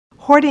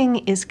Hoarding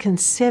is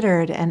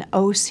considered an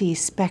OC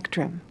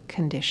spectrum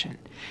condition,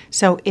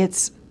 so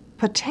it's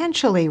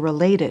potentially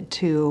related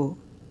to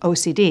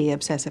OCD,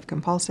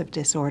 obsessive-compulsive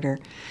disorder,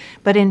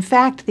 but in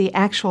fact the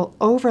actual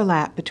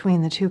overlap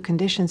between the two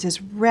conditions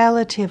is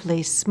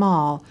relatively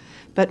small,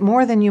 but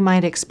more than you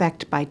might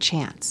expect by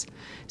chance.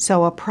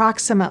 So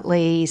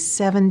approximately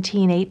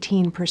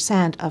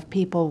 17–18% of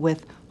people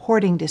with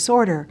hoarding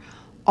disorder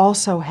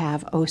also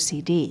have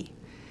OCD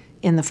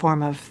in the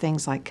form of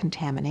things like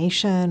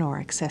contamination or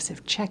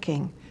excessive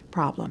checking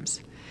problems.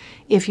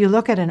 If you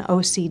look at an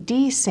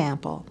OCD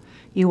sample,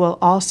 you will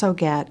also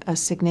get a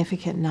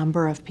significant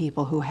number of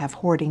people who have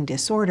hoarding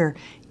disorder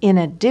in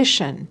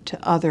addition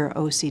to other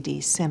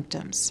OCD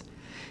symptoms.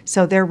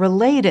 So they're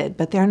related,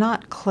 but they're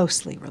not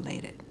closely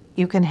related.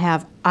 You can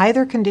have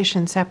either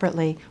condition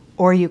separately,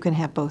 or you can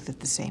have both at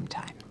the same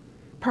time.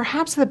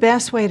 Perhaps the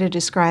best way to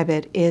describe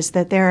it is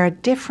that there are a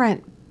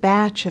different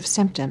batch of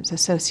symptoms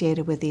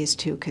associated with these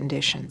two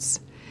conditions.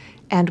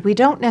 And we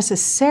don't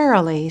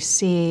necessarily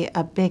see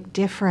a big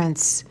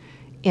difference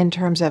in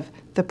terms of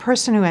the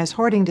person who has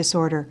hoarding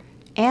disorder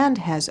and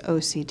has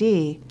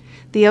OCD.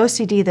 The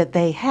OCD that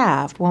they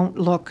have won't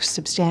look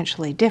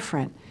substantially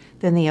different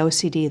than the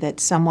OCD that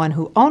someone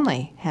who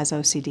only has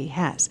OCD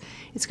has.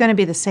 It's going to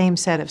be the same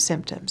set of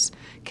symptoms: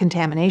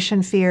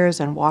 contamination fears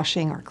and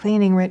washing or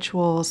cleaning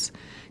rituals,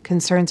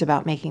 concerns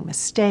about making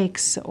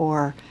mistakes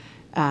or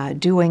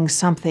doing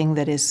something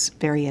that is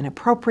very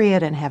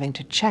inappropriate and having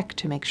to check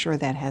to make sure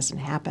that hasn't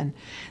happened.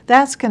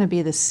 That's going to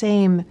be the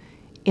same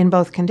in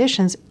both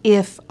conditions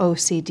if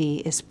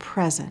OCD is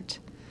present.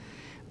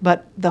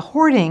 But the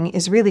hoarding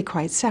is really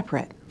quite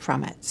separate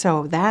from it.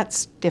 So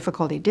that's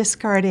difficulty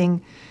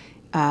discarding,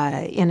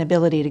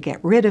 inability to get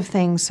rid of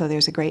things, so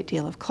there's a great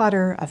deal of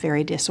clutter, a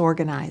very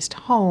disorganized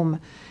home,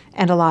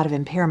 and a lot of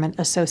impairment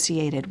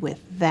associated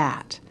with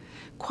that.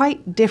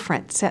 Quite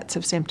different sets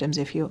of symptoms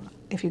if you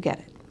get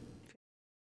it.